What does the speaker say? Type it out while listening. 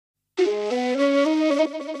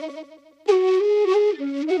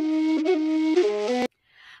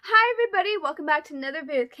welcome back to another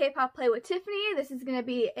video of K-Pop Play with Tiffany. This is going to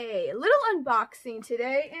be a little unboxing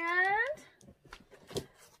today, and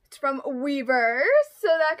it's from Weverse, so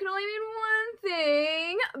that can only mean one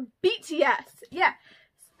thing, BTS. Yeah.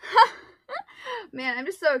 Man, I'm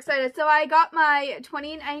just so excited. So I got my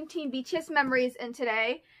 2019 BTS memories in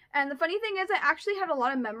today, and the funny thing is I actually had a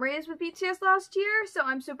lot of memories with BTS last year, so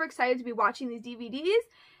I'm super excited to be watching these DVDs.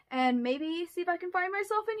 And maybe see if I can find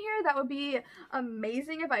myself in here. That would be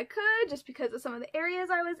amazing if I could, just because of some of the areas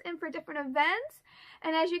I was in for different events.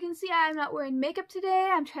 And as you can see, I'm not wearing makeup today.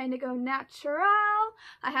 I'm trying to go natural.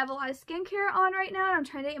 I have a lot of skincare on right now, and I'm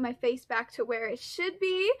trying to get my face back to where it should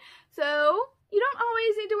be. So you don't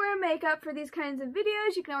always need to wear makeup for these kinds of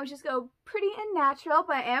videos. You can always just go pretty and natural,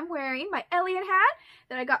 but I am wearing my Elliot hat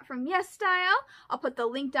that I got from Yes Style. I'll put the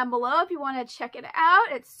link down below if you want to check it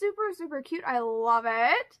out. It's super, super cute. I love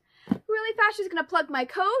it. Really fast, just going to plug my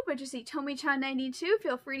code, which is Tomichan92.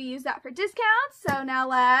 Feel free to use that for discounts. So now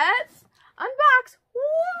let's unbox.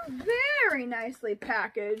 Ooh, very nicely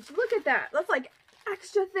packaged. Look at that. That's like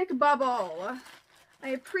extra thick bubble. I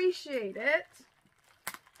appreciate it.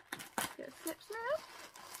 Get a snip snip.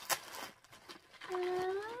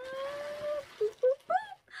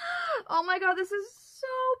 Oh my god, this is so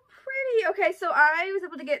pretty. Okay, so I was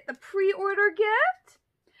able to get the pre-order gift.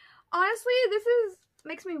 Honestly, this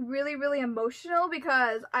makes me really, really emotional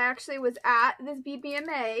because I actually was at this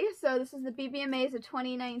BBMA. So this is the BBMAs of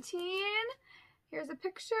 2019. Here's a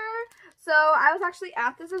picture. So I was actually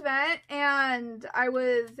at this event, and I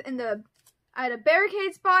had a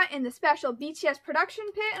barricade spot in the special BTS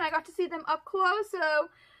production pit, and I got to see them up close. So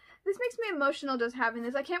this makes me emotional just having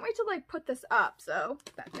this. I can't wait to like put this up. So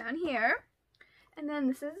that's down here. And then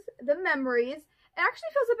this is the memories. It actually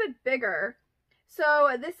feels a bit bigger.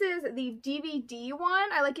 So this is the DVD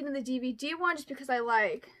one. I like it in the DVD one just because I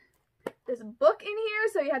like this book in here.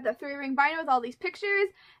 So you have the 3-ring binder with all these pictures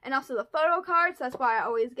and also the photo cards. So that's why I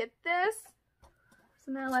always get this.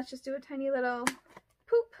 So now let's just do a tiny little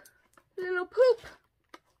poop. Little poop.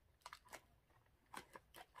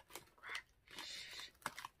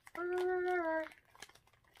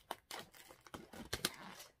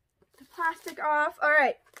 The plastic off. All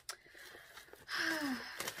right.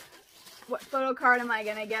 What photo card am I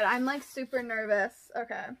gonna get? I'm like super nervous.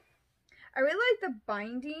 Okay. I really like the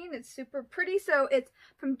binding. It's super pretty. So it's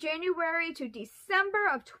from January to December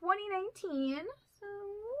of 2019. So,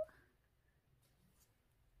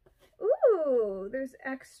 ooh, there's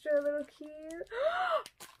extra little cute.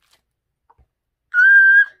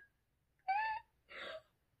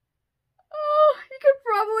 Oh, you can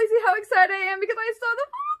probably see how excited I am because I saw the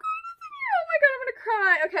photo card is in here. Oh my god, I'm gonna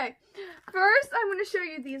cry. Okay. First, I'm going to show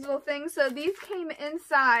you these little things. So these came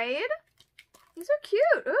inside. These are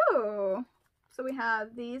cute. Ooh. So we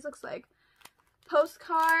have these, looks like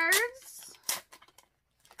postcards.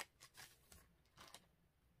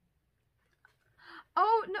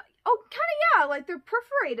 Oh, no. Oh, kind of, yeah. Like, they're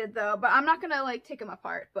perforated, though. But I'm not going to, like, take them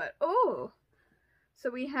apart. But, oh. So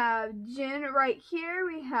we have Jin right here.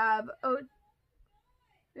 We have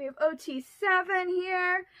OT7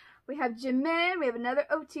 here. We have Jimin, we have another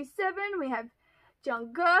OT7, we have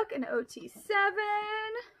Jungkook, an OT7,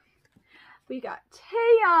 we got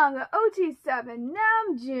Taeyong, OT7,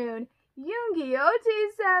 Namjoon, Yoongi,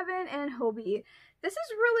 OT7, and Hobi. This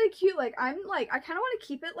is really cute. Like, I kind of want to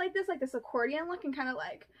keep it like this accordion look, and kind of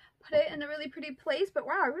like put it in a really pretty place. But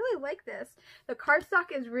wow, I really like this. The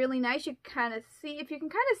cardstock is really nice. You kind of see, if you can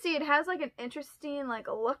kind of see, it has like an interesting like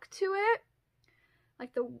look to it.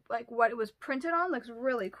 Like what it was printed on looks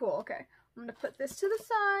really cool. Okay, I'm gonna put this to the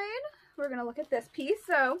side. We're gonna look at this piece.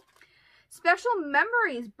 So, special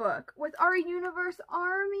memories book with our Universe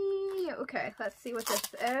Army. Okay, let's see what this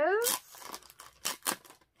is.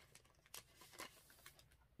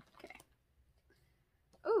 Okay.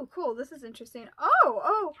 Oh, cool. This is interesting.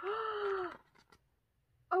 Oh,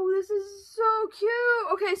 this is so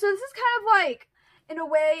cute. Okay, so this is kind of like, in a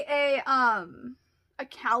way, a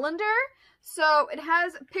calendar. So it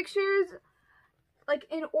has pictures like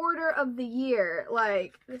in order of the year.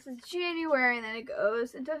 Like this is January, and then it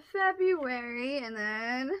goes into February, and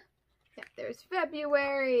then yeah, there's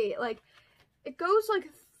February. Like it goes like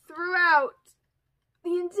throughout the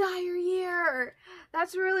entire year.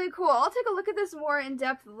 That's really cool. I'll take a look at this more in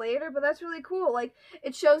depth later, but that's really cool. Like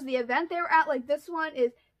it shows the event they were at. Like this one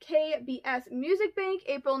is KBS Music Bank,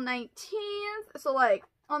 April 19th. So like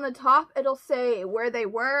on the top, it'll say where they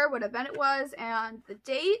were, what event it was, and the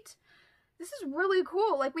date. This is really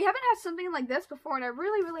cool. Like, we haven't had something like this before, and I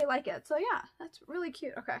really, really like it. So, yeah, that's really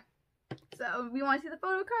cute. Okay. So, we want to see the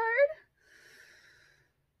photo card?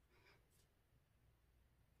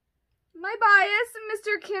 My bias,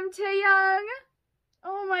 Mr. Kim Tae-young.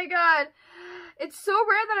 Oh my god. It's so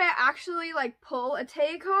rare that I actually, like, pull a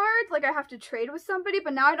Tae card. Like, I have to trade with somebody,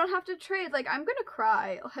 but now I don't have to trade. Like, I'm gonna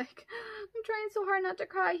cry. Like, I'm trying so hard not to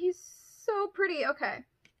cry. He's so pretty. Okay.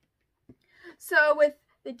 So, with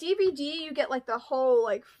the DVD, you get, like, the whole,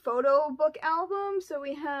 like, photo book album. So,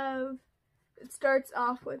 we have, it starts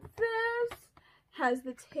off with this. Has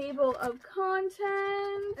the table of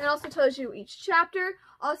content. It also tells you each chapter.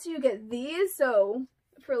 Also, you get these. So,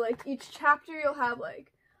 for, like, each chapter, you'll have,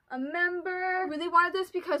 like, a member. Really wanted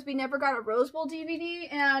this because we never got a Rose Bowl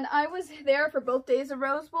DVD, and I was there for both days of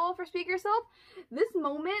Rose Bowl for Speak Yourself. This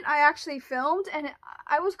moment I actually filmed, and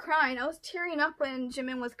I was crying. I was tearing up when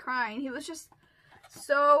Jimin was crying. He was just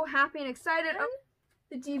so happy and excited.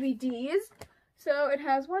 The DVDs. So it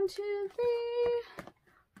has 1, 2, 3,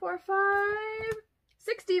 4, 5,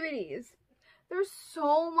 6 DVDs. There's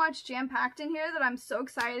so much jam-packed in here that I'm so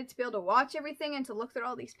excited to be able to watch everything and to look through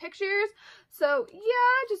all these pictures. So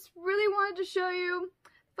yeah, just really wanted to show you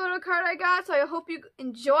the photo card I got. So I hope you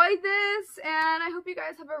enjoyed this, and I hope you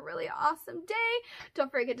guys have a really awesome day. Don't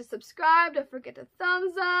forget to subscribe. Don't forget to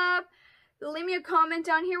thumbs up. Leave me a comment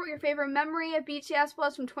down here what your favorite memory of BTS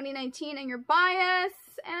was from 2019 and your bias.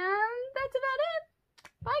 And that's about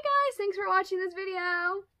it. Bye guys. Thanks for watching this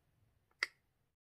video.